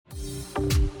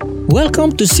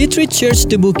Welcome to Sitorus Church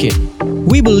The Bukit.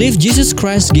 We believe Jesus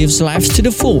Christ gives life to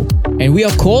the full, and we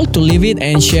are called to live it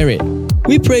and share it.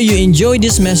 We pray you enjoy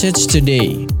this message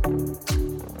today.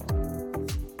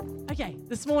 Okay,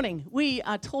 this morning we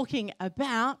are talking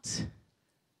about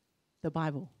the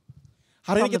Bible.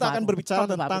 Hari ini kita akan berbicara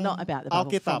tentang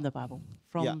Alkitab.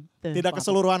 Tidak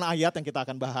keseluruhan ayat yang kita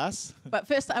akan bahas. But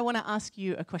first I want to ask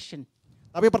you a question.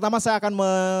 Tapi pertama saya akan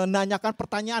menanyakan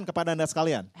pertanyaan kepada Anda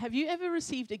sekalian. Have you ever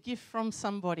received a gift from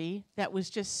somebody that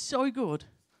was just so good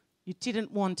you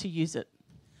didn't want to use it?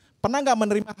 Pernah nggak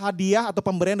menerima hadiah atau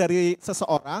pemberian dari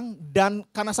seseorang dan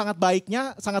karena sangat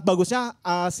baiknya, sangat bagusnya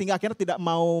sehingga akhirnya tidak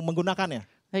mau menggunakannya?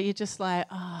 That you're just like,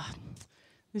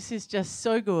 this is just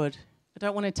so good. I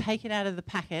don't want to take it out of the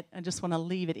packet. I just want to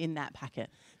leave it in that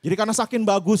packet. Jadi karena saking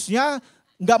bagusnya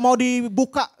nggak mau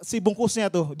dibuka si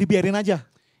bungkusnya tuh, dibiarin aja.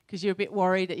 Because you're a bit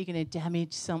worried that you're going to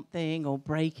damage something or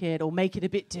break it or make it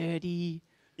a bit dirty.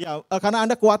 Ya, karena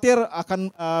Anda khawatir akan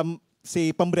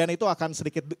si pemberian itu akan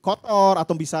sedikit kotor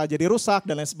atau bisa jadi rusak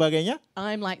dan lain sebagainya.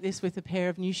 I'm like this with a pair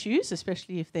of new shoes,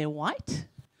 especially if they're white.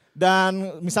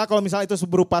 Dan kalau misalnya itu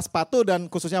berupa sepatu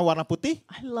dan khususnya warna putih.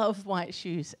 I love white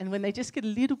shoes, and when they just get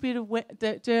a little bit of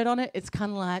dirt on it, it's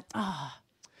kind of like,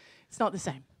 it's not the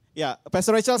same. Ya,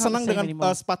 Pastor Rachael senang dengan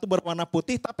sepatu berwarna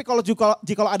putih, tapi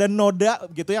jika ada noda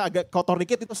gitu ya, agak kotor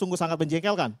dikit itu sungguh sangat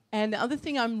menjengkelkan. And the other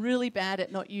thing I'm really bad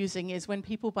at not using is when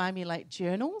people buy me like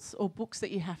journals or books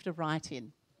that you have to write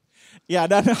in.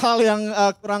 Ya, dan hal yang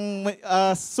kurang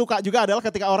suka juga adalah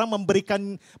ketika orang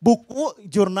memberikan buku,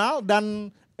 jurnal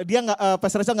dan dia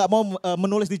Pastor Rachael nggak mau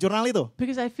menulis di jurnal itu.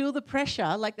 Because I feel the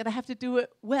pressure like that I have to do it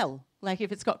well. Like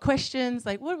if it's got questions,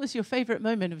 like what was your favorite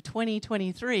moment of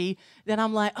 2023, then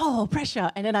I'm like, pressure,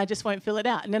 and then I just won't fill it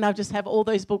out. And then I just have all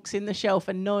those books in the shelf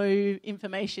and no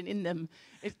information in them.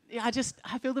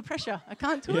 I feel the pressure. I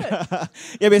can't do it.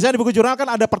 Ya biasanya di buku jurnal kan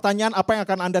ada pertanyaan apa yang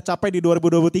akan Anda capai di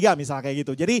 2023 misalnya kayak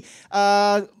gitu. Jadi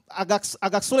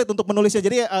agak sulit untuk menulisnya.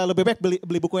 Jadi lebih baik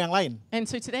beli buku yang lain. And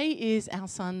so today is our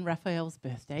son Rachael's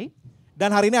birthday. Dan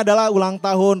hari ini adalah ulang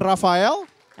tahun Rachael.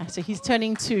 So he's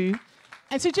turning 2.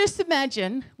 And so just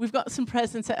imagine, we've got some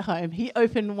presents at home. He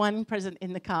opened one present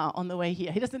in the car on the way here.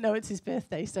 He doesn't know it's his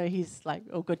birthday, so he's like,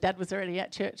 oh good, Dad was already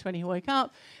at church when he woke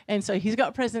up. And so he's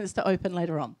got presents to open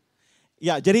later on.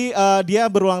 Ya, jadi dia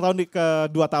berulang tahun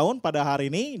ke-2 tahun pada hari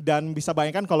ini. Dan bisa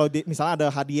bayangkan kalau misalnya ada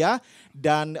hadiah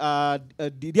dan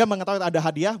dia mengetahui ada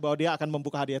hadiah bahwa dia akan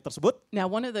membuka hadiah tersebut.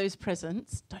 Now one of those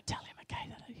presents, don't tell him,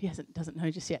 okay, he doesn't know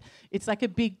just yet. It's like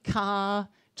a big car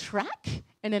track,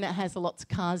 and then it has lots of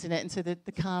cars in it, and so the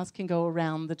cars can go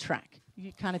around the track.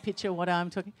 You kind of picture what I'm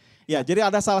talking. Ya, jadi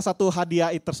ada salah satu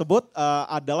hadiah tersebut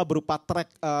adalah berupa trek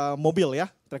mobil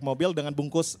ya, trek mobil dengan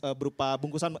berupa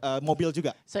bungkusan mobil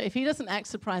juga. So if he doesn't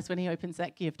act surprised when he opens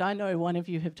that gift, I know one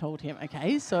of you have told him.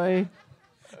 Okay, so.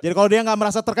 Jadi kalau dia nggak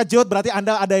merasa terkejut, berarti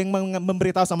Anda ada yang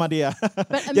memberitahu sama dia.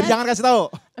 Jadi jangan kasih tahu.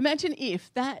 Imagine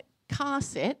if that car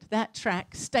set, that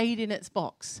track stayed in its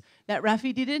box. That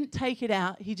Rafi didn't take it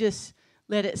out, he just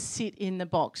let it sit in the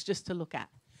box just to look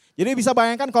at. Jadi bisa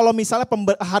bayangkan kalau misalnya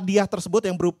hadiah tersebut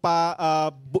yang berupa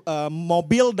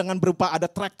mobil dengan berupa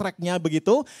ada track-tracknya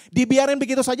begitu, dibiarin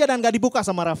begitu saja dan nggak dibuka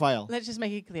sama Rachael. Let's just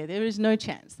make it clear, there is no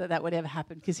chance that would ever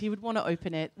happen because he would want to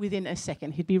open it within a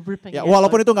second. He'd be ripping it. Ya,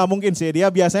 walaupun itu nggak mungkin sih,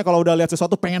 dia biasanya kalau udah lihat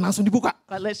sesuatu pengen langsung dibuka.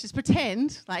 But let's just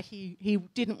pretend like he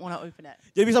didn't want to open it.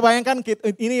 Jadi bisa bayangkan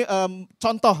ini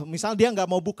contoh, misal dia nggak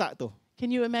mau buka tuh. Can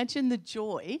you imagine the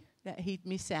joy that he'd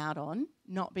miss out on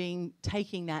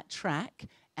taking that track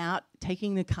out,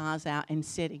 taking the cars out and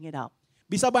setting it up?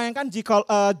 Bisa bayangkan jika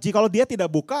dia tidak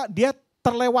buka, dia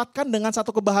terlewatkan dengan satu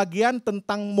kebahagiaan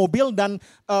tentang mobil dan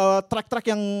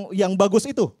track-track yang bagus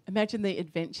itu. Imagine the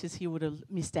adventures he would have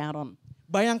missed out on.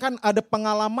 Bayangkan ada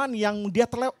pengalaman yang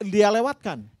dia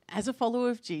lewatkan. As a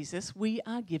follower of Jesus, we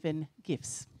are given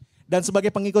gifts. Dan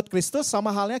sebagai pengikut Kristus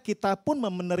sama halnya kita pun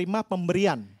menerima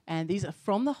pemberian. And these are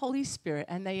from the Holy Spirit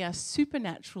and they are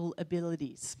supernatural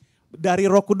abilities. Dari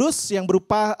Roh Kudus yang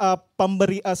berupa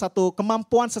satu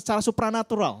kemampuan secara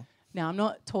supranatural. Now I'm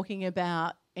not talking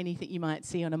about anything you might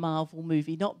see on a Marvel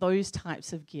movie, not those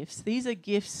types of gifts. These are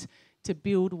gifts to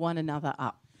build one another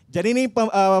up. Jadi ini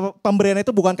pemberian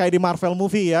itu bukan kayak di Marvel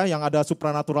movie ya, yang ada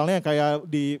supranaturalnya kayak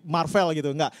di Marvel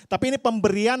gitu, enggak. Tapi ini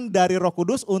pemberian dari Roh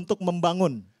Kudus untuk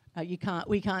membangun.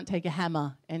 We can't take a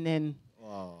hammer and then.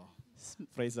 Wow.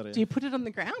 Fraser, do you put it on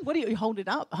the ground? What do you hold it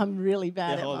up? I'm really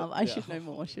bad at Marvel. I yeah. should know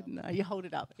more, shouldn't I? You hold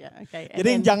it up, yeah, okay.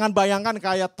 Jadi jangan bayangkan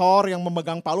kayak Thor yang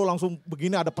memegang palu langsung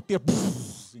begini ada petir,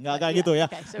 nggak kayak gitu ya,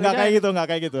 okay, so nggak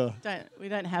kayak gitu. We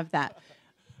don't have that.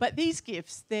 But these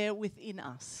gifts, they're within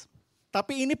us.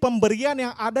 Tapi ini pemberian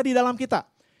yang ada di dalam kita.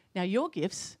 Now, your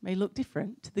gifts may look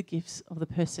different to the gifts of the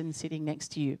person sitting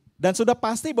next to you. Dan sudah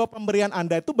pasti bahwa pemberian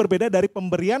Anda itu berbeda dari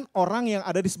pemberian orang yang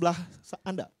ada di sebelah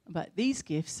Anda. But these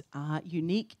gifts are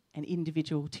unique and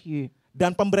individual to you.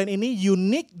 Dan pemberian ini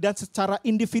unik dan secara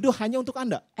individu hanya untuk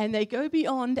Anda. And they go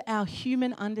beyond our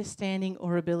human understanding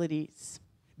or abilities.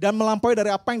 Dan melampaui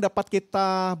dari apa yang dapat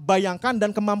kita bayangkan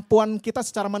dan kemampuan kita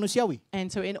secara manusiawi. And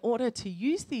so in order to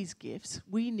use these gifts,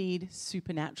 we need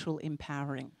supernatural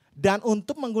empowering. Dan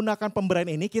untuk menggunakan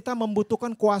pemberian ini kita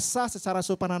membutuhkan kuasa secara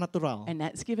supranatural. And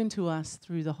that's given to us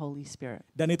through the Holy Spirit.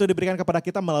 Dan itu diberikan kepada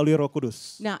kita melalui Roh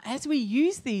Kudus. Now, as we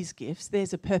use these gifts,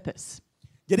 there's a purpose.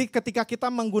 Jadi ketika kita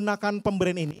menggunakan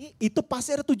pemberian ini, itu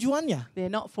pasti ada tujuannya.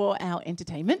 They're not for our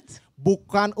entertainment.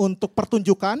 Bukan untuk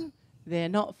pertunjukan.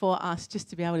 They're not for us just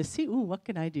to be able to see, oh, what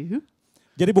can I do?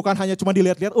 Jadi bukan hanya cuma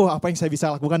dilihat-lihat, oh apa yang saya bisa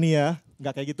lakukan nih ya.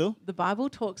 Enggak kayak gitu. The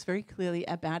Bible talks very clearly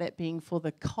about it being for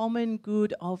the common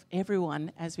good of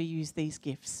everyone as we use these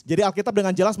gifts. Jadi Alkitab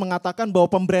dengan jelas mengatakan bahwa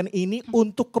pemberian ini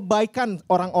untuk kebaikan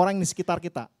orang-orang di sekitar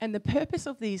kita. And the purpose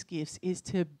of these gifts is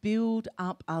to build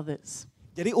up others.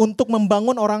 Jadi untuk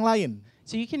membangun orang lain.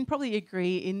 So you can probably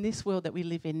agree in this world that we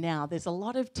live in now, there's a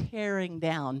lot of tearing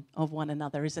down of one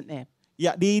another, isn't there?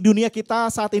 Ya, di dunia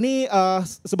kita saat ini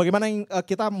sebagaimana yang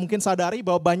kita mungkin sadari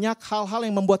bahwa banyak hal-hal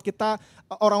yang membuat kita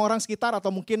orang-orang sekitar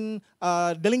atau mungkin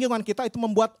di lingkungan kita itu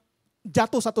membuat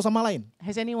jatuh satu sama lain.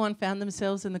 Has anyone found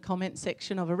themselves in the comment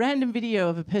section of a random video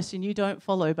of a person you don't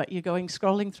follow, but you're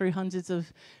scrolling through hundreds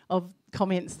of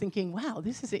comments thinking, wow,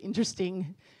 this is an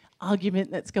interesting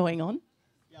argument that's going on?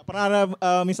 Ya, pernah ada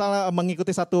misalnya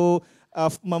mengikuti sesuatu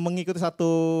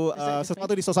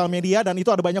di sosial media dan itu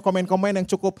ada banyak komen-komen yang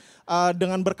cukup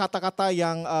dengan berkata-kata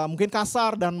yang mungkin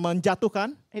kasar dan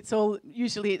menjatuhkan.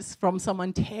 Usually it's from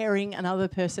someone tearing another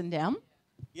person down.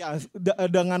 Ya,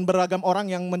 dengan beragam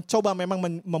orang yang mencoba memang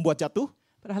membuat jatuh.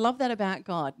 But I love that about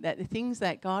God, that the things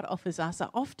that God offers us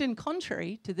are often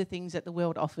contrary to the things that the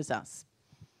world offers us.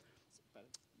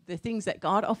 The things that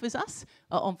God offers us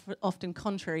are often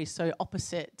contrary, so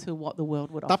opposite to what the world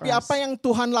would offer us. Tapi apa yang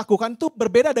Tuhan lakukan itu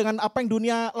berbeda dengan apa yang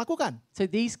dunia lakukan. So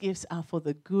these gifts are for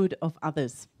the good of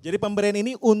others. Jadi pemberian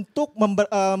ini untuk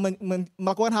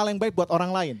melakukan hal yang baik buat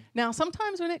orang lain. Now,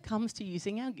 sometimes when it comes to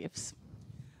using our gifts,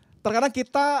 terkadang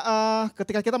kita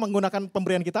ketika kita menggunakan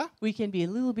pemberian kita, we can be a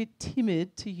little bit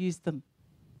timid to use them.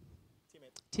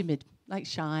 Timid, like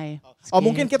shy.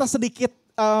 Mungkin kita sedikit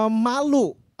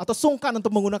malu atau sungkan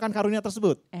untuk menggunakan karunia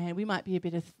tersebut. And we might be a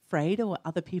bit afraid of what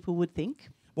other people would think.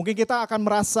 Mungkin kita akan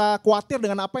merasa khawatir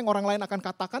dengan apa yang orang lain akan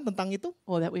katakan tentang itu.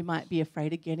 Or that we might be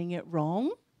afraid of getting it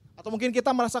wrong. Atau mungkin kita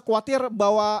merasa khawatir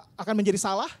bahwa akan menjadi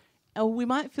salah. Or we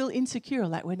might feel insecure,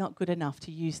 like we're not good enough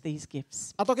to use these gifts.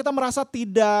 Atau kita merasa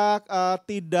tidak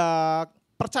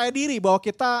percaya diri bahwa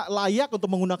kita layak untuk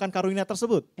menggunakan karunia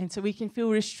tersebut. And so we can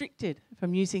feel restricted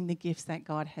from using the gifts that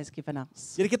God has given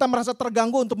us. Jadi kita merasa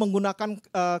terganggu untuk menggunakan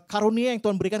karunia yang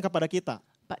Tuhan berikan kepada kita.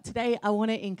 But today I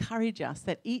want to encourage us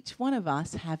that each one of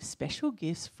us have special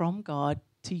gifts from God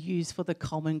to use for the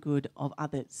common good of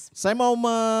others. Saya mau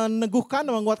meneguhkan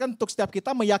dan menguatkan untuk setiap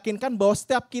kita, meyakinkan bahwa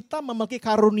setiap kita memiliki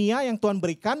karunia yang Tuhan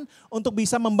berikan untuk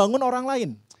bisa membangun orang lain.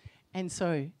 And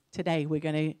so today we're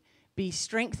going to be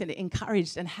strengthened,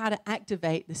 encouraged, and how to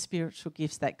activate the spiritual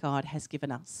gifts that God has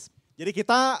given us. Jadi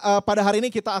kita pada hari ini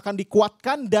kita akan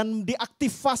dikuatkan dan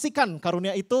diaktifasikan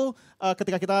karunia itu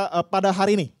ketika kita pada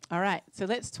hari ini. Alright, so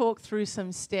let's talk through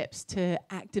some steps to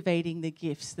activating the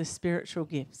gifts, the spiritual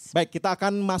gifts. Baik, kita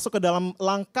akan masuk ke dalam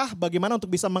langkah bagaimana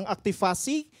untuk bisa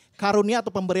mengaktifasi karunia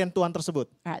atau pemberian Tuhan tersebut.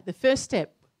 Alright, the first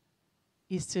step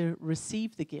is to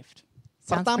receive the gift.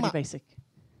 Sounds pretty basic.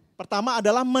 Pertama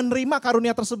adalah menerima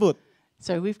karunia tersebut.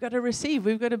 So we've got to receive,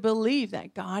 we've got to believe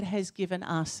that God has given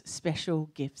us special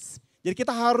gifts. Jadi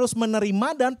kita harus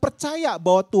menerima dan percaya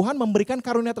bahwa Tuhan memberikan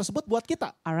karunia tersebut buat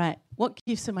kita. Alright, what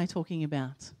gifts am I talking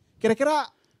about? Kira-kira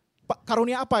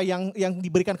karunia apa yang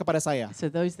diberikan kepada saya? So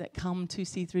those that come to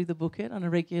see through the booklet on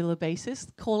a regular basis,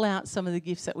 call out some of the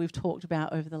gifts that we've talked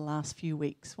about over the last few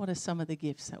weeks. What are some of the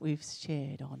gifts that we've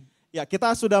shared on? Ya,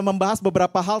 kita sudah membahas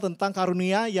beberapa hal tentang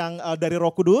karunia yang dari Roh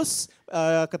Kudus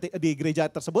di gereja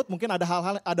tersebut. Mungkin ada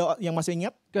hal-hal yang masih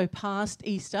ingat? Go past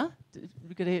Easter.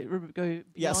 Go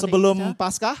ya, sebelum Easter.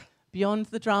 Paskah.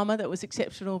 Beyond the drama that was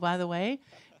exceptional, by the way.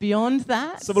 Beyond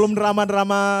that. Sebelum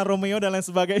drama-drama Romeo dan lain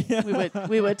sebagainya.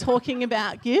 We were talking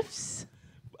about gifts.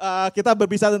 Kita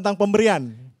berbicara tentang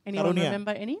pemberian Anyone karunia.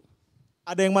 Remember any?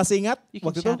 Ada yang masih ingat You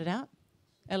can waktu shout itu? it out.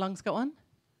 Elang's got one.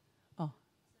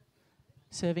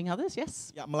 Serving others,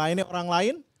 yes. Ya, melayani orang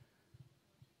lain.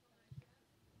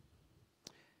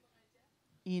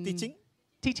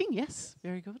 Teaching, yes.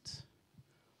 Very good.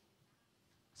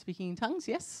 Speaking in tongues,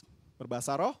 yes.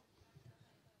 Berbahasa roh,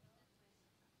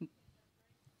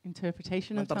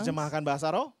 Interpretation of tongues. menerjemahkan bahasa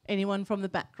roh. Anyone from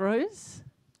the back rows?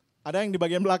 Ada yang di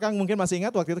bagian belakang mungkin masih ingat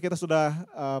waktu itu kita sudah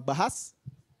bahas.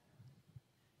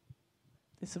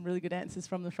 There's some really good answers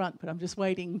from the front, but I'm just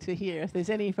waiting to hear if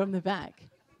there's any from the back.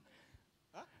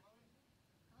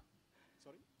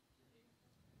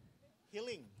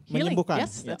 Healing, Healing. menyembuhkan.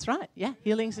 Yes, that's right. Yeah,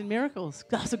 healings and miracles.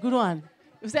 That's a good one.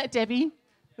 Was that Debbie?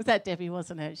 Was that Debbie,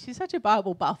 wasn't it? She's such a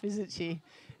Bible buff, isn't she?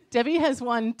 Debbie has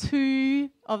won 2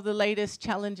 of the latest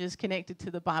challenges connected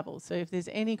to the Bible. So if there's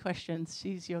any questions,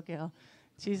 she's your girl.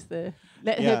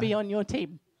 Let her be on your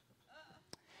team.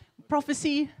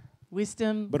 Prophecy,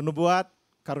 wisdom, Bernubuat,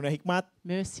 karunia hikmat,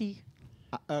 mercy.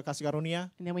 kasih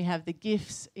karunia. And then we have the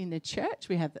gifts in the church.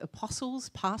 We have the apostles,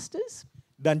 pastors.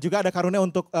 Dan juga ada karunia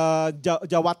untuk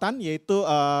jawatan, yaitu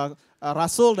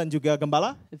rasul dan juga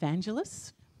gembala,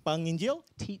 Evangelists, penginjil,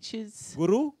 teachers,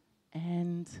 guru,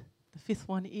 and the 5th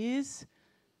one is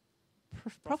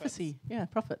prophecy. Yeah,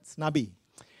 prophets. nabi.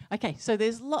 Okay, so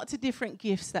there's lots of different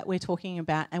gifts that we're talking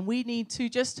about, and we need to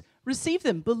just receive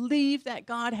them, believe that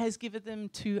God has given them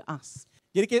to us.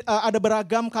 Jadi ada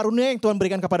beragam karunia yang Tuhan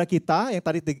berikan kepada kita, yang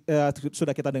tadi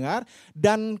sudah kita dengar,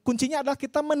 dan kuncinya adalah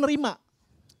kita menerima.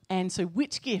 And so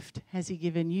which gift has he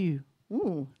given you?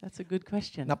 Ooh, that's a good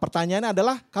question. Nah, pertanyaannya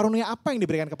adalah karunia apa yang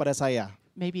diberikan kepada saya?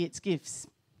 Maybe it's gifts,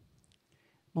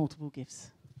 multiple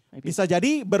gifts. Maybe. Bisa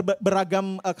jadi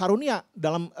beragam karunia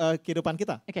dalam kehidupan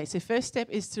kita. Okay, so first step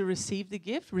is to receive the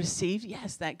gift. Receive,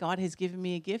 yes, that God has given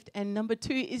me a gift. And number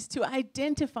 2 is to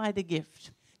identify the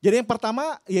gift. Jadi yang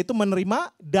pertama yaitu menerima,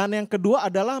 dan yang kedua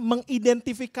adalah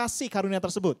mengidentifikasi karunia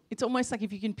tersebut. It's almost like if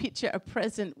you can picture a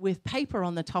present with paper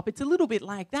on the top, it's a little bit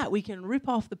like that. We can rip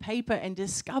off the paper and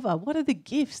discover what are the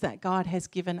gifts that God has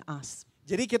given us.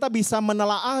 Jadi kita bisa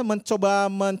menelaah, mencoba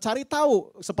mencari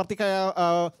tahu, seperti kayak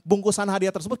bungkusan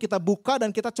hadiah tersebut kita buka dan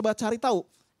kita coba cari tahu.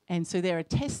 And so there are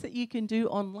tests that you can do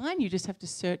online. You just have to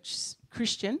search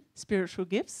Christian spiritual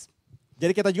gifts.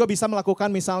 Jadi kita juga bisa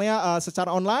melakukan misalnya secara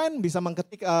online, bisa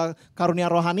mengetik karunia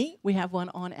rohani. We have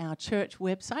one on our church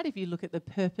website. If you look at the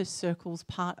Purpose Circles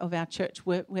part of our church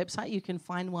website, you can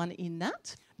find one in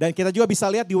that. Dan kita juga bisa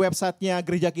lihat di websitenya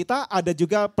gereja kita, ada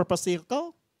juga Purpose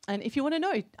Circle. And if you want to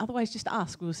know, otherwise just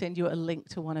ask. We'll send you a link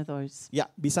to one of those. Ya,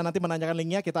 bisa nanti menanyakan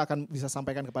linknya, kita akan bisa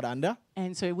sampaikan kepada Anda.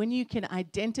 And so when you can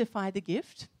identify the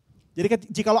gift, jadi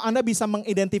jikalau Anda bisa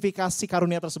mengidentifikasi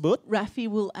karunia tersebut, Rafi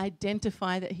will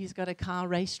identify that he's got a car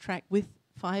racetrack with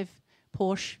 5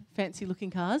 Porsche fancy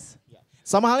looking cars.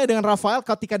 sama halnya dengan Rafael,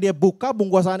 ketika dia buka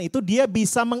bungkusan itu, dia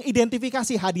bisa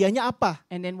mengidentifikasi hadiahnya apa.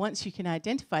 And then once you can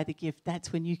identify the gift,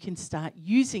 that's when you can start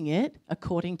using it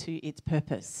according to its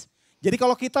purpose. Jadi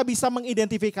kalau kita bisa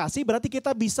mengidentifikasi, berarti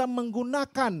kita bisa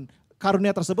menggunakan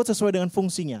karunia tersebut sesuai dengan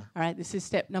fungsinya. All right, this is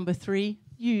step number 3,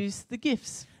 use the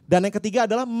gifts. Dan yang ketiga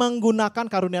adalah menggunakan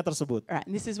karunia tersebut. All right,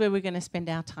 and this is where we're going to spend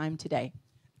our time today.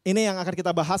 Ini yang akan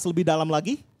kita bahas lebih dalam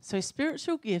lagi. So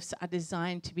spiritual gifts are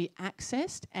designed to be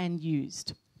accessed and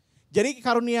used. Jadi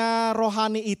karunia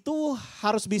rohani itu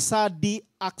harus bisa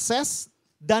diakses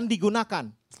dan digunakan.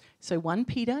 So 1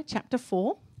 Peter chapter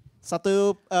 4,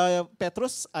 1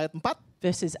 Petrus ayat 4,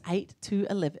 verses 8 to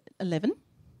 11.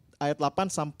 ayat 8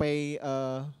 sampai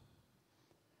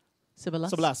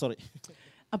 11. 11, sorry.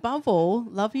 Above all,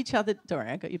 love each other. Sorry,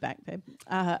 I got you back, babe.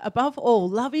 Above all,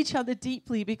 love each other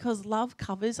deeply because love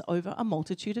covers over a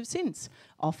multitude of sins.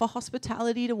 Offer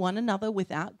hospitality to one another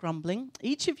without grumbling.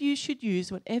 Each of you should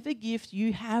use whatever gift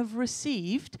you have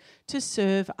received to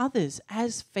serve others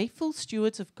as faithful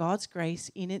stewards of God's grace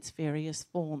in its various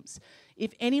forms.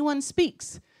 If anyone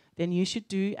speaks, then you should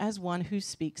do as one who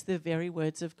speaks the very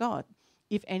words of God.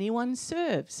 If anyone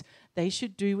serves, they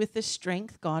should do with the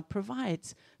strength God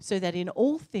provides, so that in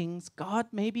all things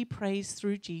God may be praised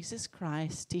through Jesus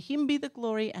Christ. To him be the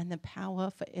glory and the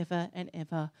power forever and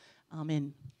ever.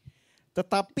 Amen.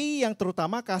 Tetapi yang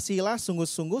terutama kasihilah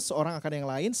sungguh-sungguh seorang akan yang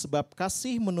lain, sebab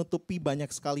kasih menutupi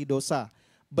banyak sekali dosa.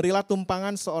 Berilah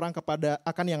tumpangan seorang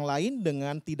akan yang lain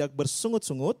dengan tidak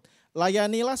bersungut-sungut.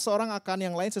 Layanilah seorang akan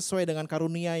yang lain sesuai dengan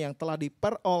karunia yang telah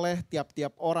diperoleh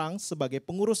tiap-tiap orang sebagai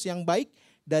pengurus yang baik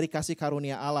dari kasih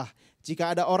karunia Allah.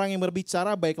 Jika ada orang yang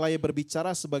berbicara, baiklah ia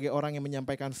berbicara sebagai orang yang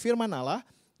menyampaikan firman Allah.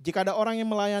 Jika ada orang yang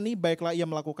melayani, baiklah ia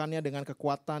melakukannya dengan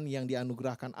kekuatan yang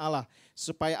dianugerahkan Allah.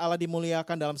 Supaya Allah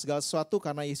dimuliakan dalam segala sesuatu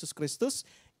karena Yesus Kristus,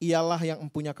 ialah yang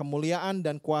mempunyai kemuliaan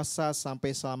dan kuasa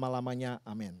sampai selama-lamanya.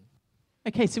 Amin.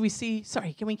 Okay, so we see,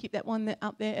 sorry, can we keep that one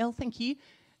up there, Elle? Thank you.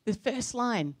 The first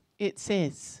line, it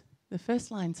says,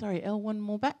 Elle, one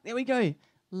more back. There we go.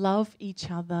 Love each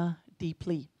other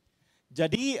deeply.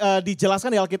 Jadi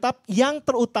dijelaskan di Alkitab, yang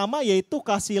terutama yaitu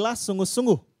kasihilah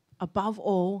sungguh-sungguh. Above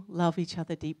all, love each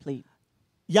other deeply.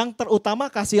 Yang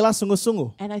terutama kasihlah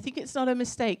sungguh-sungguh. And I think it's not a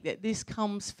mistake that this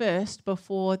comes first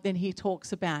before then he talks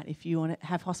about if you want to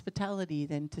have hospitality,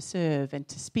 then to serve and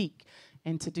to speak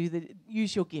and to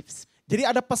use your gifts. Jadi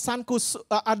ada pesanku,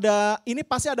 ini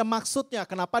pasti ada maksudnya.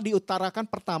 Kenapa diutarakan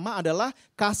pertama adalah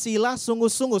kasihlah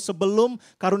sungguh-sungguh sebelum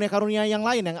karunia-karunia yang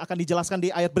lain yang akan dijelaskan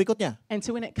di ayat berikutnya. And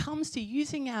so when it comes to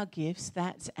using our gifts,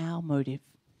 that's our motive.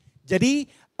 Jadi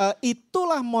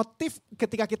itulah motif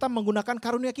ketika kita menggunakan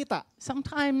karunia kita.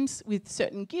 Sometimes with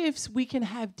certain gifts we can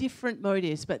have different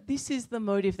motives, but this is the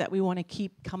motive that we want to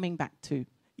keep coming back to.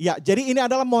 Ya, jadi ini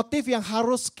adalah motif yang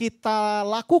harus kita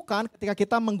lakukan ketika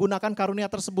kita menggunakan karunia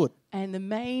tersebut. And the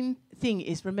main thing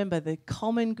is, remember, the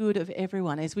common good of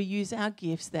everyone. As we use our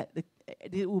gifts, that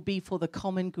it will be for the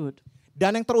common good.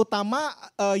 Dan yang terutama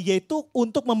yaitu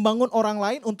untuk membangun orang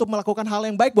lain, untuk melakukan hal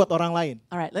yang baik buat orang lain.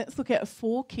 Alright, let's look at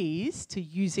 4 keys to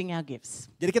using our gifts.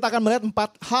 Jadi kita akan melihat 4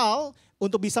 hal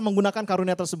untuk bisa menggunakan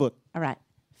karunia tersebut. Alright,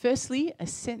 firstly, a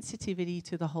sensitivity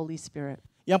to the Holy Spirit.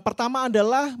 Yang pertama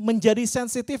adalah menjadi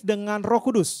sensitif dengan Roh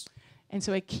Kudus. And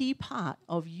so a key part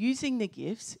of using the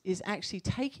gifts is actually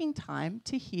taking time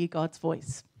to hear God's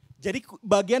voice. Jadi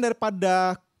bagian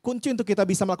daripada kunci untuk kita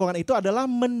bisa melakukan itu adalah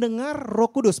mendengar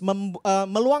Roh Kudus,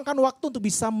 meluangkan waktu untuk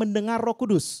bisa mendengar Roh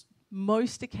Kudus.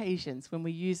 Most occasions when we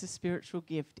use a spiritual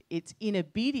gift, it's in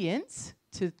obedience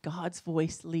to God's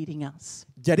voice leading us.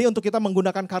 Jadi untuk kita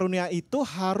menggunakan karunia itu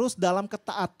harus dalam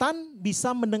ketaatan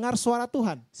bisa mendengar suara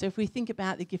Tuhan. So if we think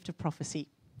about the gift of prophecy,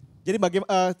 jadi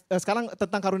sekarang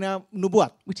tentang karunia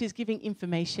nubuat, which is giving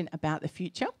information about the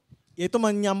future, yaitu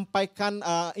menyampaikan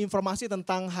informasi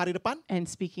tentang hari depan and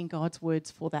speaking God's words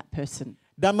for that person.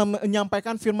 Dan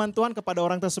menyampaikan firman Tuhan kepada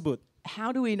orang tersebut.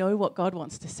 How do we know what God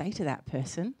wants to say to that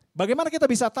person? Bagaimana kita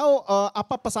bisa tahu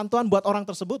apa pesan Tuhan buat orang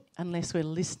tersebut? Unless we're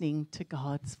listening to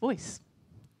God's voice.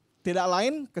 Tidak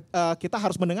lain kita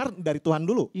harus mendengar dari Tuhan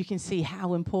dulu. You can see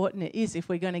how important it is if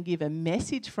we're going to give a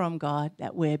message from God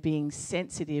that we're being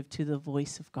sensitive to the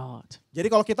voice of God.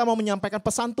 Jadi kalau kita mau menyampaikan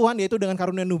pesan Tuhan yaitu dengan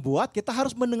karunia nubuat, kita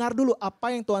harus mendengar dulu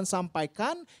apa yang Tuhan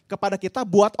sampaikan kepada kita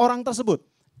buat orang tersebut.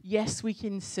 Yes, we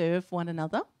can serve one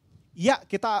another. Ya,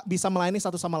 kita bisa melayani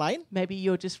satu sama lain. Maybe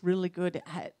you're just really good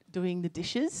at doing the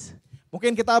dishes.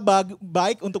 Mungkin kita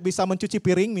baik untuk bisa mencuci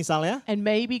piring misalnya. And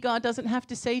maybe God doesn't have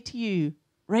to say to you,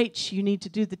 Rach, you need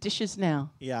to do the dishes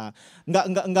now. Ya,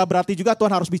 enggak berarti juga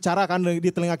Tuhan harus bicara kan di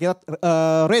telinga kita,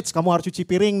 Rach, kamu harus cuci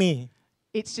piring nih.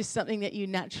 It's just something that you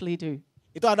naturally do.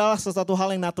 Itu adalah sesuatu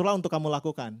hal yang natural untuk kamu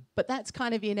lakukan. But that's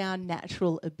kind of in our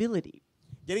natural ability.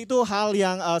 Jadi itu hal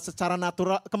yang secara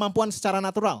natural, kemampuan secara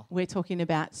natural. We're talking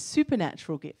about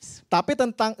supernatural gifts. Tapi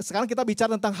sekarang kita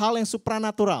bicara tentang hal yang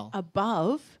supranatural.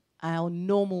 Above our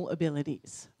normal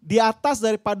abilities. Di atas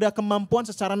daripada kemampuan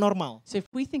secara normal. So if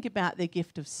we think about the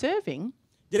gift of serving,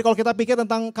 jadi kalau kita pikir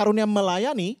tentang karunia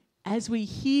melayani, as we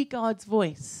hear God's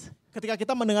voice, ketika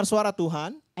kita mendengar suara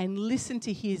Tuhan, and listen to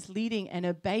His leading and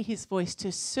obey His voice to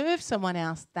serve someone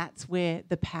else, that's where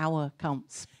the power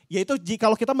comes. Yaitu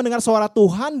kalau kita mendengar suara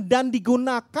Tuhan dan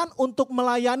digunakan untuk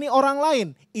melayani orang lain.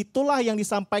 Itulah yang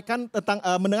disampaikan tentang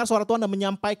mendengar suara Tuhan dan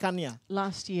menyampaikannya.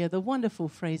 Last year, the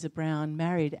wonderful Fraser Brown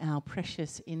married our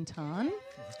precious Intan.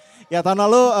 Ya, tahun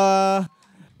lalu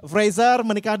Fraser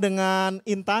menikah dengan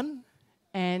Intan.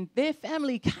 And their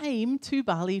family came to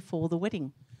Bali for the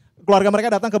wedding. Keluarga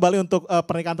mereka datang ke Bali untuk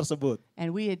pernikahan tersebut.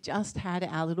 And we had just had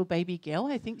our little baby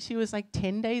girl. I think she was like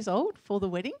 10 days old for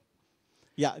the wedding.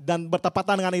 Ya, dan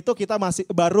bertepatan dengan itu kita masih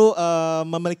baru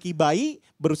memiliki bayi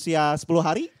berusia 10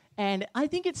 hari. And I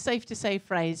think it's safe to say,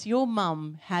 Fraser, your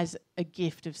mum has a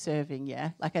gift of serving,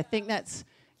 yeah? Like I think it's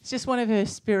just one of her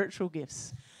spiritual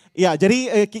gifts. Ya,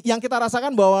 jadi yang kita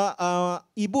rasakan bahwa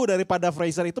ibu daripada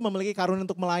Fraser itu memiliki karunia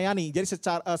untuk melayani. Jadi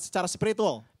secara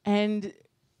spiritual. And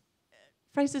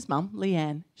Fraser's mum,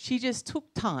 Leanne, she just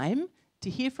took time to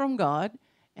hear from God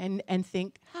and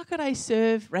think, how could I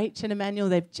serve Rach and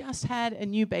Emmanuel? They've just had a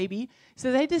new baby.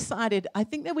 So they decided, I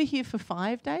think they were here for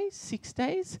 5 days, 6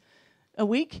 days, a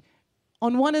week.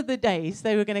 On one of the days,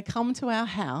 they were going to come to our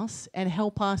house and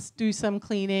help us do some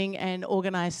cleaning and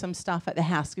organize some stuff at the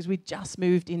house because we just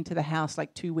moved into the house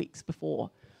like 2 weeks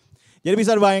before. Jadi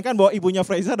bisa dibayangkan bahwa ibunya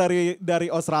Fraser dari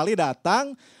Australia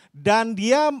datang dan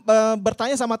dia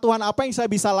bertanya sama Tuhan apa yang saya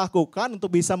bisa lakukan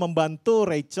untuk bisa membantu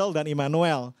Rachael dan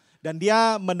Emmanuel. Dan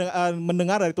dia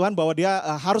mendengar dari Tuhan bahwa dia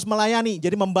harus melayani,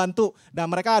 jadi membantu. Dan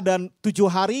mereka ada 7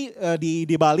 hari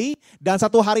di Bali dan 1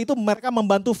 hari itu mereka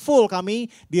membantu full kami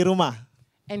di rumah.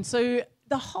 And so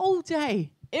the whole day,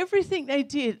 everything they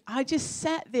did, I just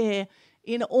sat there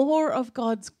in awe of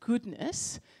God's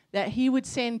goodness that he would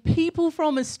send people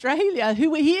from Australia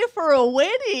who were here for a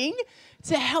wedding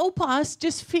to help us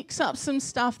just fix up some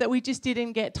stuff that we just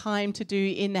didn't get time to do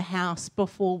in the house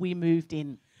before we moved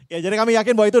in. Ya, jadi kami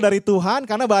yakin bahwa itu dari Tuhan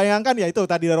karena bayangkan ya itu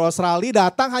tadi dari Australia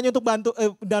datang hanya untuk bantu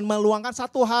dan meluangkan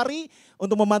 1 hari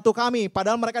untuk membantu kami.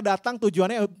 Padahal mereka datang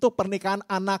tujuannya untuk pernikahan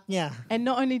anaknya. And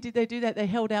not only did they do that, they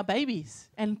held our babies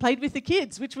and played with the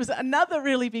kids, which was another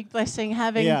really big blessing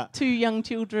having 2 young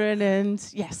children and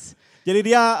yes. Jadi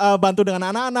dia bantu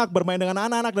dengan anak-anak, bermain dengan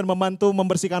anak-anak dan membantu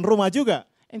membersihkan rumah juga.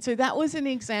 And so that was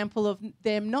an example of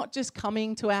them not just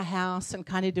coming to our house and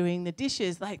kind of doing the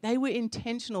dishes, like they were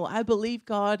intentional. I believe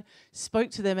God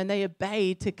spoke to them and they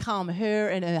obeyed to come. Her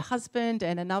and her husband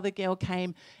and another girl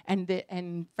came and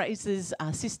Fraser's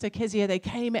sister Kezia, they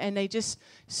came and they just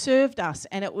served us.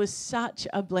 And it was such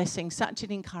a blessing, such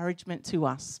an encouragement to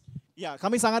us. Ya,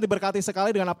 kami sangat diberkati sekali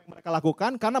dengan apa yang mereka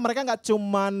lakukan karena mereka nggak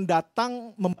cuma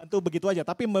datang membantu begitu aja,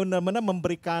 tapi benar-benar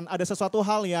memberikan ada sesuatu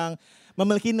hal yang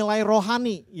memiliki nilai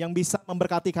rohani yang bisa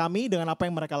memberkati kami dengan apa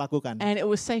yang mereka lakukan. And it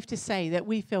was safe to say that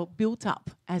we felt built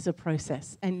up as a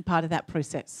process and part of that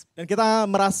process. Dan kita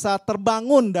merasa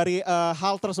terbangun dari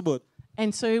hal tersebut.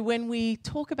 And so when we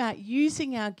talk about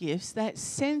using our gifts, that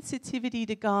sensitivity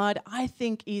to God, I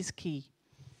think is key.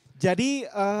 Jadi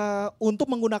untuk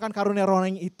menggunakan karunia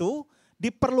rohani itu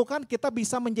diperlukan kita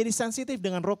bisa menjadi sensitif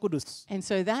dengan Roh Kudus. And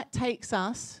so that takes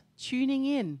us tuning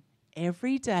in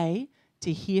every day to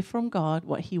hear from God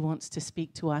what He wants to speak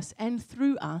to us and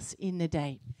through us in the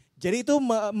day. Jadi itu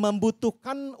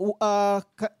membutuhkan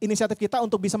inisiatif kita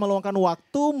untuk bisa meluangkan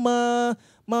waktu,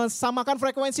 mesamakan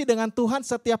frekuensi dengan Tuhan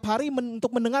setiap hari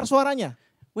untuk mendengar suaranya.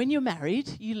 When you're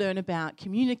married, you learn about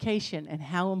communication and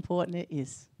how important it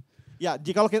is. Ya,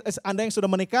 jika Anda yang sudah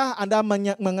menikah, Anda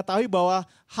mengetahui bahwa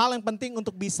hal yang penting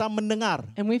untuk bisa mendengar.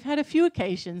 And we've had a few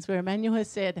occasions where Emmanuel has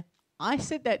said, I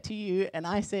said that to you, and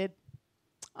I said,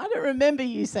 I don't remember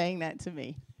you saying that to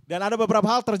me. Dan ada beberapa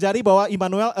hal terjadi bahwa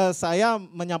Immanuel, saya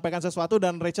menyampaikan sesuatu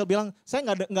dan Rachael bilang, saya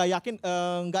nggak yakin,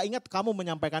 nggak ingat kamu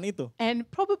menyampaikan itu. And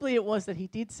probably it was that he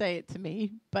did say it to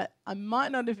me, but I might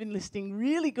not have been listening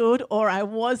really good, or I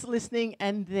was listening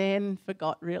and then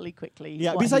forgot really quickly.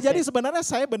 Ya, bisa jadi sebenarnya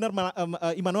saya benar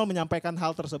Immanuel menyampaikan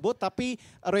hal tersebut, tapi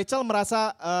Rachael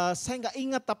merasa saya nggak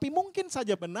ingat, tapi mungkin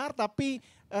saja benar, tapi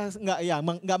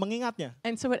nggak mengingatnya.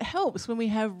 And so it helps when we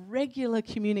have regular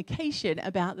communication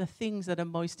about the things that are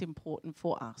most important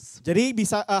for us. Jadi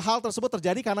bisa hal tersebut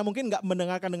terjadi karena mungkin nggak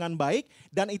mendengarkan dengan baik,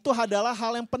 dan itu adalah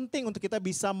hal yang penting untuk kita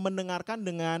bisa mendengarkan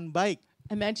dengan baik.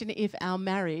 Imagine if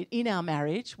in our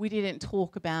marriage, we didn't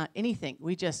talk about anything.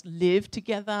 We just lived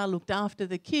together, looked after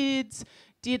the kids,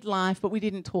 did life, but we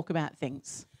didn't talk about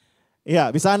things.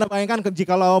 Ya, bisa Anda bayangkan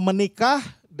jikalau menikah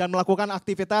dan melakukan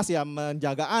aktivitas ya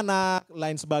menjaga anak,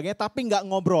 lain sebagainya, tapi nggak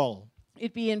ngobrol.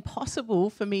 It'd be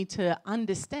impossible for me to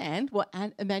understand what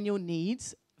Emmanuel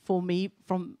needs for me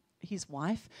from his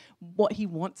wife, what he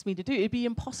wants me to do. It'd be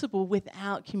impossible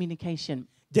without communication.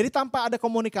 Jadi tanpa ada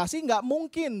komunikasi nggak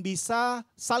mungkin bisa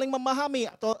saling memahami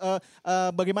atau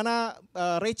bagaimana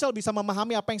Rachael bisa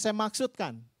memahami apa yang saya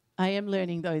maksudkan. I am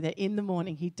learning though that in the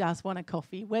morning he does want a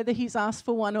coffee. Whether he's asked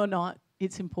for one or not,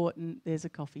 it's important there's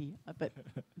a coffee. But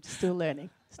I'm still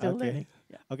learning. Learning.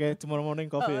 Yeah. Okay, tomorrow morning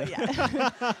coffee. Yeah.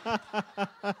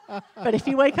 But if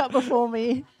you wake up before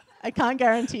me, I can't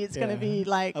guarantee it's going to be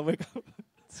like I'll wake up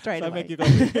straight away. Make you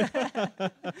coffee.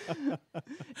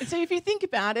 And so if you think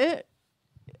about it,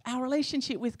 our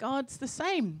relationship with God's the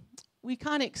same. We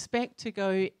can't expect to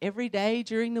go every day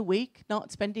during the week, not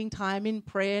spending time in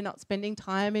prayer, not spending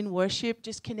time in worship,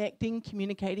 just connecting,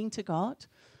 communicating to God.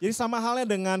 Jadi sama halnya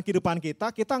dengan kehidupan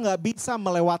kita nggak bisa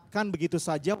melewatkan begitu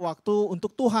saja waktu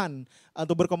untuk Tuhan,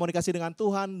 untuk berkomunikasi dengan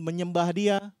Tuhan, menyembah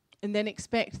Dia. And then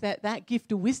expect that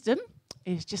gift of wisdom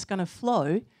is just going to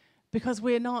flow because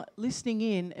we're not listening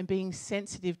in and being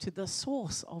sensitive to the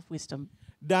source of wisdom.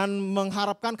 Dan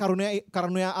mengharapkan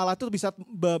karunia Allah itu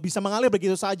bisa mengalir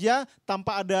begitu saja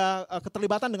tanpa ada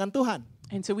keterlibatan dengan Tuhan.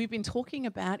 And so we've been talking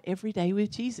about every day with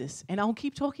Jesus, and I'll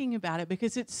keep talking about it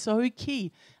because it's so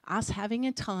key. Us having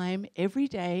a time every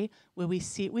day where we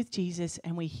sit with Jesus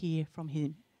and we hear from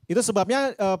Him. Itu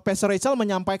sebabnya Pastor Rachael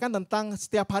menyampaikan tentang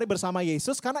setiap hari bersama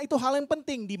Yesus karena itu hal yang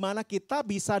penting di mana kita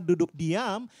bisa duduk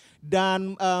diam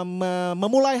dan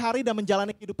memulai hari dan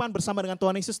menjalani kehidupan bersama dengan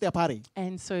Tuhan Yesus setiap hari.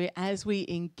 And so as we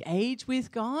engage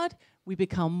with God, we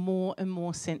become more and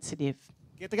more sensitive.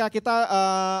 Ketika kita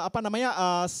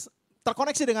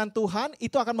terkoneksi dengan Tuhan,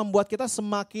 itu akan membuat kita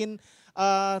semakin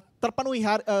terpenuhi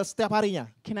setiap harinya.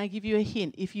 Can I give you a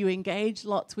hint? If you engage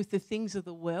lots with the things of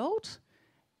the world,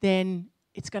 then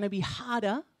it's going to be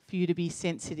harder for you to be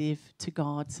sensitive to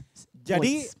God's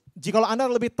voice. Jikalau Anda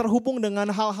lebih terhubung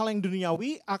dengan hal-hal yang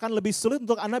duniawi, akan lebih sulit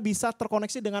untuk Anda bisa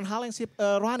terkoneksi dengan hal yang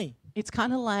rohani. It's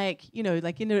kind of like,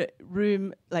 like in a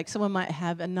room, like someone might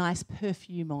have a nice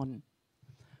perfume on.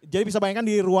 Jadi bisa bayangkan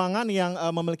di ruangan yang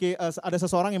memiliki ada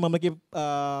seseorang yang memiliki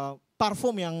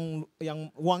parfum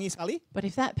yang wangi sekali. But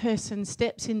if that person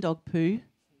steps in dog poo,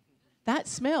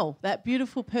 that smell, that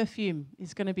beautiful perfume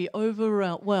is going to be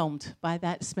overwhelmed by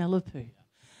that smell of poo.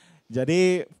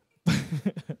 Jadi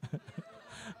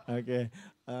Oke.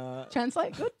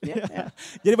 Translate good? Yeah.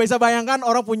 Jadi bisa bayangkan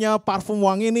orang punya parfum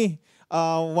wangi nih,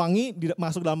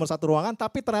 masuk dalam satu ruangan,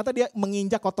 tapi ternyata dia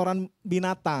menginjak kotoran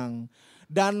binatang.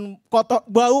 Dan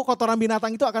bau kotoran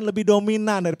binatang itu akan lebih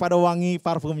dominan daripada wangi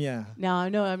parfumnya. Now, I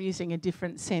know I'm using a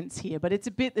different sense here, but it's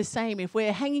a bit the same. If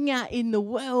we're hanging out in the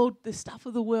world, the stuff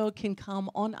of the world can come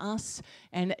on us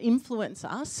and influence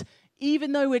us,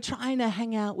 even though we're trying to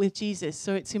hang out with Jesus.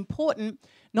 So it's important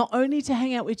not only to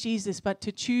hang out with Jesus, but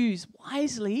to choose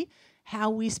wisely how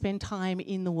we spend time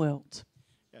in the world.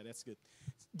 Yeah, that's good.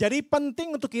 Jadi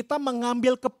penting untuk kita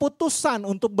mengambil keputusan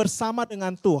untuk bersama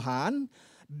dengan Tuhan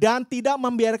dan tidak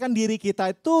membiarkan diri kita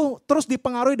itu terus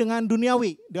dipengaruhi dengan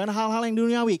duniawi, dengan hal-hal yang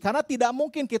duniawi. Karena tidak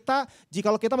mungkin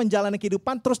jikalau kita menjalani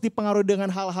kehidupan terus dipengaruhi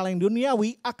dengan hal-hal yang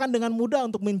duniawi, akan dengan mudah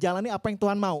untuk menjalani apa yang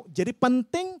Tuhan mau. Jadi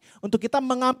penting untuk kita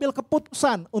mengambil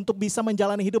keputusan untuk bisa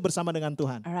menjalani hidup bersama dengan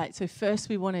Tuhan. Alright, so first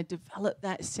we want to develop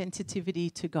that sensitivity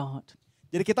to God.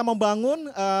 Jadi kita membangun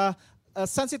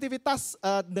sensitivitas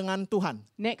dengan Tuhan.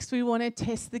 Next we want to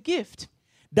test the gift.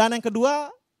 Dan yang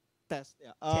kedua,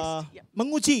 Yeah.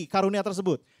 menguji karunia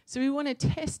tersebut. So we want to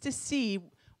test to see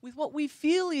with what we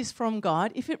feel is from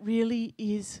God, if it really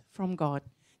is from God.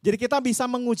 Jadi kita bisa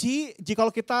menguji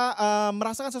jikalau kita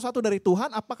merasakan sesuatu dari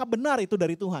Tuhan, apakah benar itu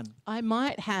dari Tuhan. I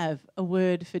might have a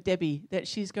word for Debbie that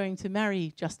she's going to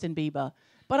marry Justin Bieber,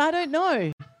 but I don't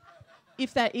know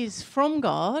if that is from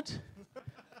God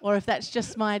or if that's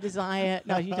just my desire.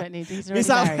 No, you don't need to. He's already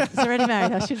married. He's already married.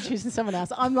 I should have chosen someone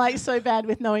else. I'm like so bad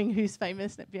with knowing who's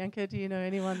famous. Bianca, do you know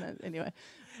anyone? Anyway.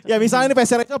 Ya misalnya ini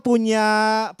Pastor Rachael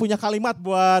punya kalimat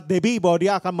buat Debbie bahwa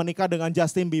dia akan menikah dengan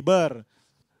Justin Bieber.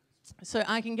 So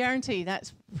I can guarantee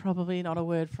that's probably not a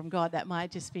word from God. That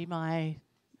might just be my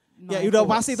Ya udah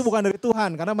pasti itu bukan dari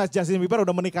Tuhan karena Mas Justin Bieber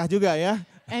udah menikah juga ya.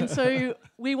 And so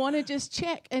we want to just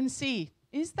check and see,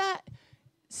 is that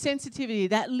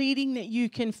sensitivity, that leading that you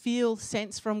can feel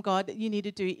sense from God that you need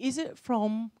to do, is it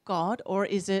from God or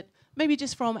is it maybe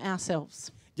just from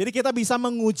ourselves? Jadi kita bisa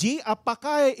menguji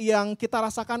apakah yang kita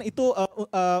rasakan itu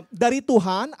dari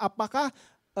Tuhan, apakah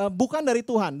bukan dari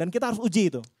Tuhan, dan kita harus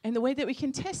uji itu. And the way that we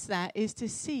can test that is to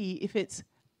see if it's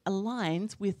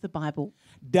aligned with the Bible.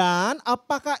 Dan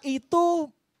apakah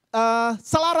itu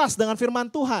selaras dengan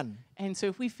firman Tuhan. And so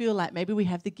if we feel like maybe we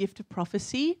have the gift of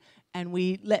prophecy and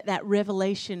we let that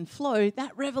revelation flow, that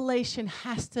revelation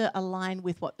has to align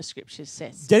with what the scripture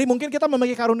says. Jadi mungkin kita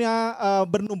memiliki karunia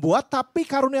bernubuat, tapi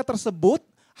karunia tersebut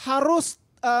harus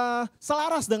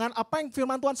selaras dengan apa yang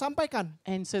firman Tuhan sampaikan.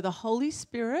 And so the Holy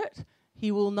Spirit,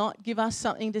 He will not give us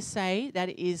something to say that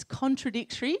is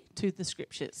contradictory to the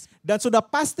scriptures. Dan sudah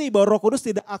pasti bahwa Roh Kudus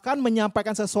tidak akan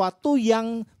menyampaikan sesuatu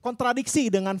yang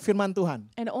kontradiksi dengan firman Tuhan.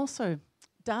 And also,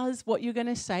 does what you're going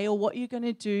to say or what you're going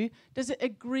to do, does it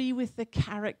agree with the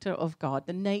character of God,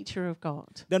 the nature of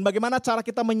God? Dan bagaimana cara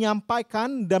kita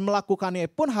menyampaikan dan melakukannya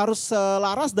pun harus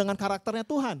selaras dengan karakternya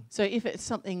Tuhan. So if it's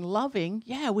something loving,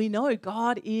 yeah, we know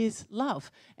God is love.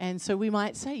 And so we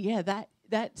might say, yeah, that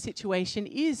situation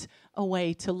is a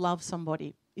way to love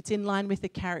somebody. It's in line with the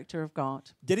character of God.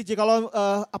 Jadi jikalau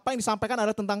apa yang disampaikan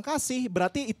adalah tentang kasih,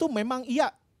 berarti itu memang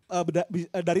iya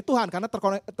dari Tuhan karena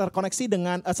terkoneksi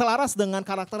dengan selaras dengan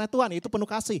karakternya Tuhan, itu penuh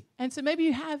kasih. And so maybe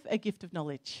you have a gift of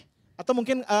knowledge. Atau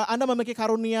mungkin Anda memiliki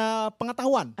karunia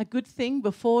pengetahuan. A good thing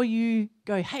before you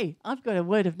go, hey, I've got a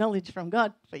word of knowledge from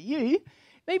God for you.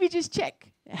 Maybe just check,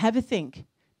 have a think.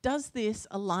 Does this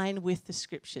align with the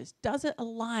scriptures? Does it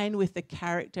align with the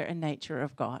character and nature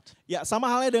of God? Ya, sama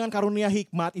halnya dengan karunia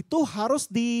hikmat itu harus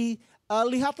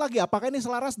dilihat lagi apakah ini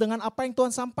selaras dengan apa yang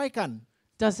Tuhan sampaikan.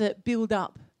 Does it build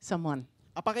up someone?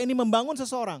 Apakah ini membangun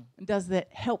seseorang? Does it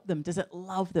help them? Does it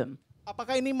love them?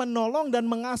 Apakah ini menolong dan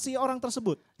mengasihi orang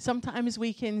tersebut? Sometimes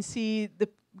we can see the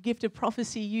gift of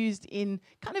prophecy used in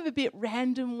kind of a bit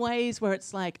random ways where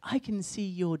it's like, I can see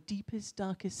your deepest,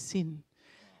 darkest sin.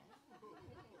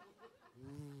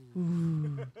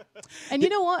 And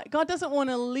you know what? God doesn't want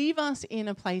to leave us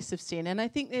in a place of sin. And I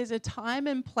think there's a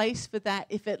time and place for that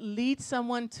if it leads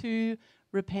someone to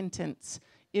repentance.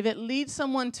 If it leads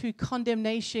someone to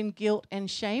condemnation, guilt, and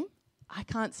shame, I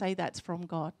can't say that's from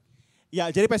God.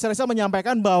 Ya, jadi Pastor Rachael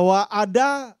menyampaikan bahwa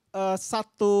ada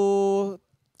satu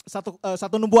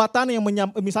satu nubuatan yang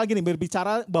misal gini,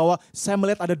 berbicara bahwa saya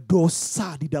melihat ada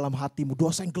dosa di dalam hatimu,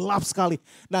 dosa yang gelap sekali.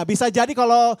 Nah, bisa jadi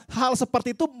kalau hal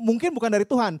seperti itu mungkin bukan dari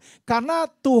Tuhan, karena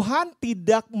Tuhan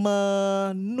tidak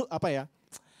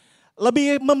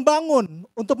lebih membangun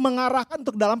untuk mengarahkan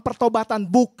untuk dalam pertobatan,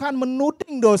 bukan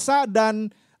menuding dosa dan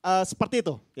seperti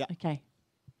itu. Ya. Okay,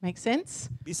 make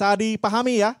sense? Bisa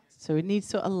dipahami ya? So it needs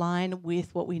to align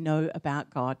with what we know about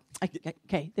God.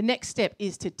 Okay, the next step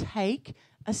is to take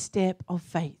a step of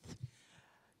faith.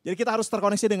 Jadi kita harus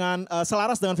terkoneksi dengan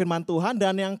selaras dengan firman Tuhan,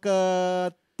 dan yang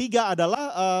ketiga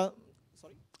adalah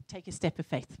take a step of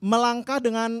faith. Melangkah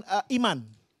dengan iman.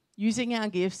 Using our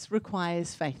gifts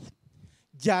requires faith.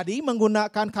 Jadi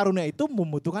menggunakan karunia itu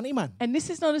membutuhkan iman. And this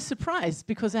is not a surprise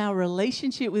because our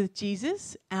relationship with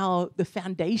Jesus, the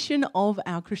foundation of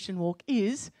our Christian walk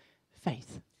is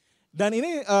faith. Dan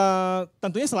ini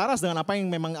tentunya selaras dengan apa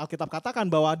yang memang Alkitab katakan,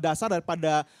 bahwa dasar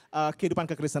daripada kehidupan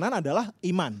kekristenan adalah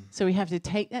iman. So we have to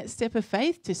take that step of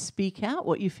faith to speak out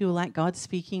what you feel like God's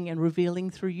speaking and revealing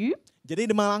through you. Jadi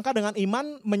melangkah dengan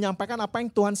iman, menyampaikan apa yang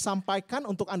Tuhan sampaikan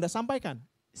untuk Anda sampaikan.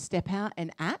 Step out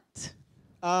and act.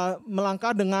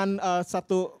 Melangkah dengan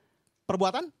satu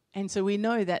perbuatan. And so we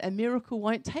know that a miracle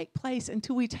won't take place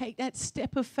until we take that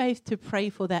step of faith to pray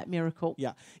for that miracle.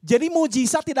 Ya, jadi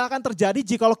mujizat tidak akan terjadi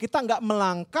jikalau kita nggak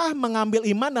melangkah, mengambil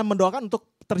iman dan mendoakan untuk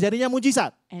terjadinya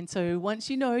mujizat. And so once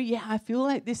you know, yeah, I feel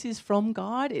like this is from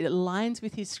God, it aligns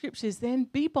with His scriptures, then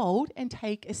be bold and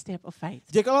take a step of faith.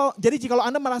 Jadi jikalau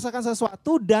Anda merasakan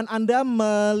sesuatu dan Anda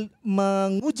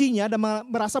mengujinya dan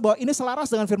merasa bahwa ini selaras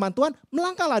dengan firman Tuhan,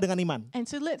 melangkahlah dengan iman. And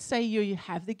so let's say you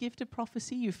have the gift of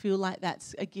prophecy, you feel like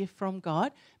that's a gift from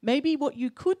God. Maybe what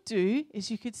you could do is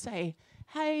you could say,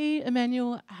 hey,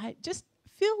 Emmanuel, I just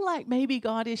feel like maybe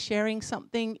God is sharing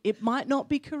something. It might not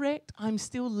be correct. I'm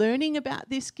still learning about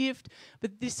this gift,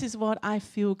 but this is what I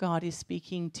feel God is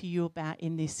speaking to you about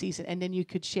in this season. And then you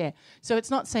could share. So it's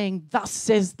not saying, thus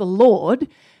says the Lord,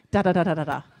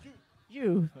 da-da-da-da-da-da.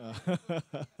 You.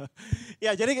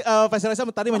 Ya, jadi Pastor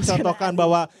Rachael tadi mencontohkan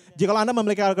bahwa jika Anda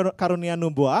memiliki karunia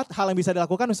nubuat, hal yang bisa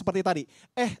dilakukan seperti tadi.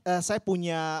 Saya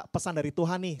punya pesan dari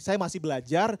Tuhan nih, saya masih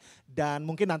belajar dan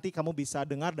mungkin nanti kamu bisa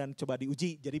dengar dan coba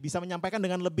diuji. Jadi bisa menyampaikan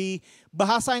dengan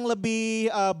bahasa yang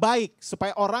lebih baik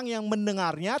supaya orang yang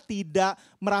mendengarnya tidak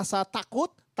merasa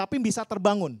takut tapi bisa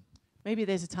terbangun. Maybe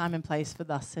there's a time and place for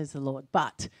thus says the Lord,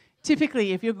 but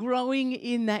typically, if you're growing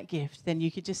in that gift, then you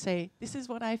could just say, this is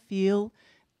what I feel.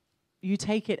 You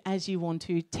take it as you want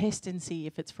to, test and see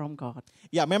if it's from God.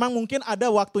 Ya, memang mungkin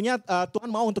ada waktunya Tuhan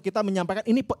mau untuk kita menyampaikan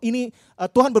ini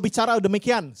Tuhan berbicara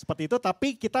demikian seperti itu,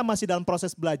 tapi kita masih dalam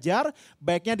proses belajar.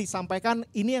 Baiknya disampaikan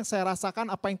ini yang saya rasakan,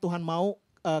 apa yang Tuhan mau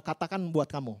katakan buat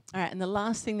kamu. Alright, and the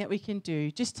last thing that we can do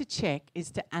just to check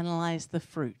is to analyze the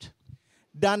fruit.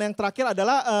 Dan yang terakhir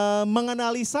adalah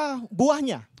menganalisa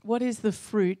buahnya. What is the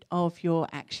fruit of your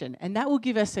action? And that will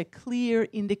give us a clear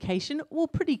indication,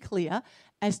 well, pretty clear,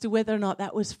 as to whether or not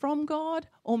that was from God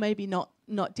or maybe not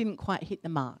didn't quite hit the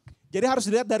mark. Jadi harus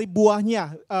dilihat dari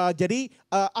buahnya. Jadi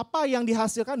apa yang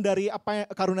dihasilkan dari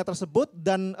karunia tersebut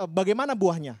dan bagaimana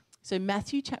buahnya. So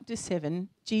Matthew chapter 7,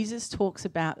 Jesus talks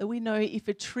about that we know if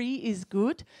a tree is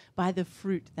good by the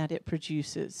fruit that it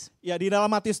produces. Ya, di dalam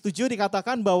Matius 7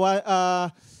 dikatakan bahwa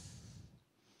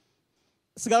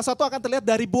segala sesuatu akan terlihat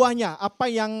dari buahnya. Apa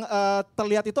yang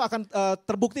terlihat itu akan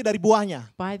terbukti dari buahnya.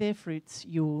 By their fruits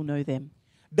you will know them.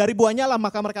 Dari buahnya lah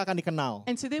maka mereka akan dikenal.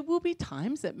 And so there will be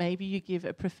times that maybe you give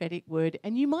a prophetic word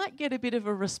and you might get a bit of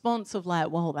a response of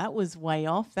like, well, that was way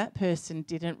off. That person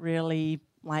didn't really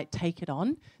take it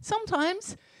on.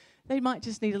 Sometimes they might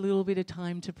just need a little bit of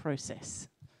time to process.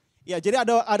 Ya, jadi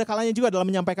ada kalanya juga dalam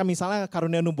menyampaikan misalnya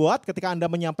karunia nubuat, ketika Anda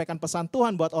menyampaikan pesan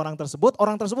Tuhan buat orang tersebut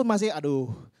masih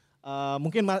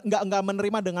mungkin nggak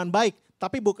menerima dengan baik.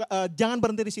 Tapi jangan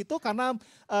berhenti di situ karena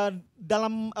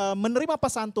dalam menerima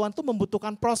pesan Tuhan itu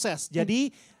membutuhkan proses. Jadi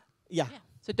ya.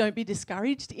 So don't be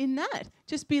discouraged in that.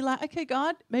 Just be like, okay,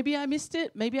 God, maybe I missed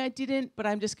it, maybe I didn't, but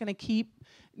I'm just going to keep,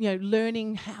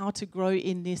 learning how to grow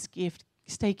in this gift.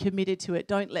 Stay committed to it.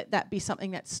 Don't let that be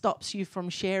something that stops you from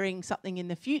sharing something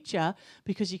in the future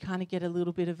because you kind of get a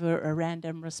little bit of a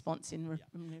random response in.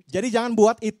 Jadi jangan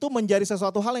buat itu menjadi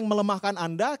sesuatu hal yang melemahkan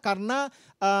Anda karena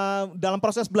dalam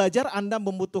proses belajar Anda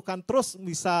membutuhkan terus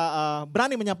bisa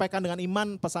berani menyampaikan dengan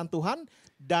iman pesan Tuhan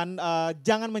dan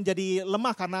jangan menjadi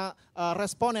lemah karena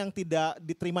respon yang tidak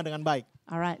diterima dengan baik.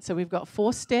 Alright, so we've got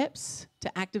 4 steps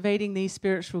to activating these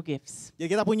spiritual gifts.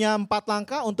 Jadi kita punya 4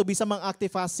 langkah untuk bisa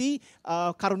mengaktifasi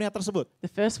karunia tersebut.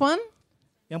 The first one,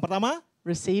 yang pertama,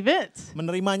 receive it.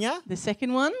 Menerimanya. The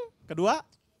second one, kedua,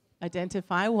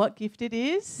 identify what gift it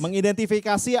is.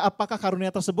 Mengidentifikasi apakah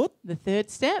karunia tersebut. The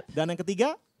third step, dan yang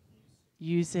ketiga,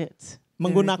 use it.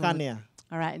 menggunakannya.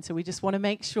 All right, and so we just want to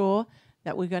make sure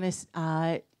that we're going to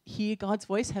hear God's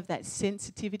voice, have that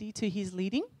sensitivity to His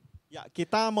leading. Ya,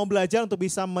 kita mau belajar untuk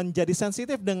bisa menjadi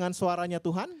sensitif dengan suaranya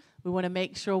Tuhan. We want to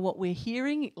make sure what we're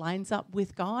hearing lines up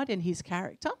with God and His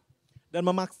character. Dan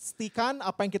memastikan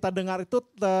apa yang kita dengar itu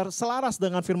terselaras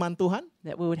dengan firman Tuhan.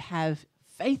 That we would have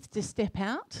faith to step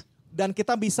out. Dan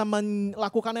kita bisa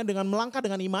melakukannya dengan melangkah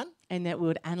dengan iman. And that we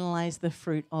would analyze the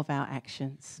fruit of our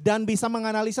actions. Dan bisa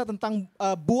menganalisa tentang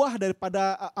buah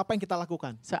daripada apa yang kita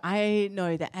lakukan. So I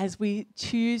know that as we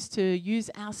choose to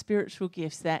use our spiritual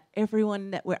gifts, that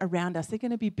everyone that we're around us, they're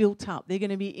going to be built up. They're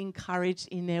going to be encouraged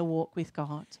in their walk with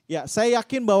God. Ya, saya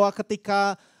yakin bahwa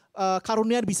ketika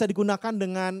karunia bisa digunakan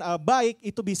dengan baik,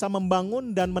 itu bisa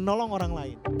membangun dan menolong orang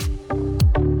lain.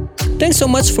 Thanks so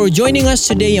much for joining us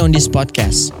today on this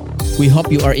podcast. We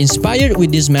hope you are inspired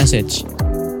with this message.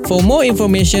 For more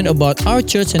information about our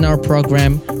church and our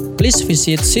program, please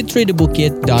visit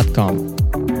sitorusdebukit.com.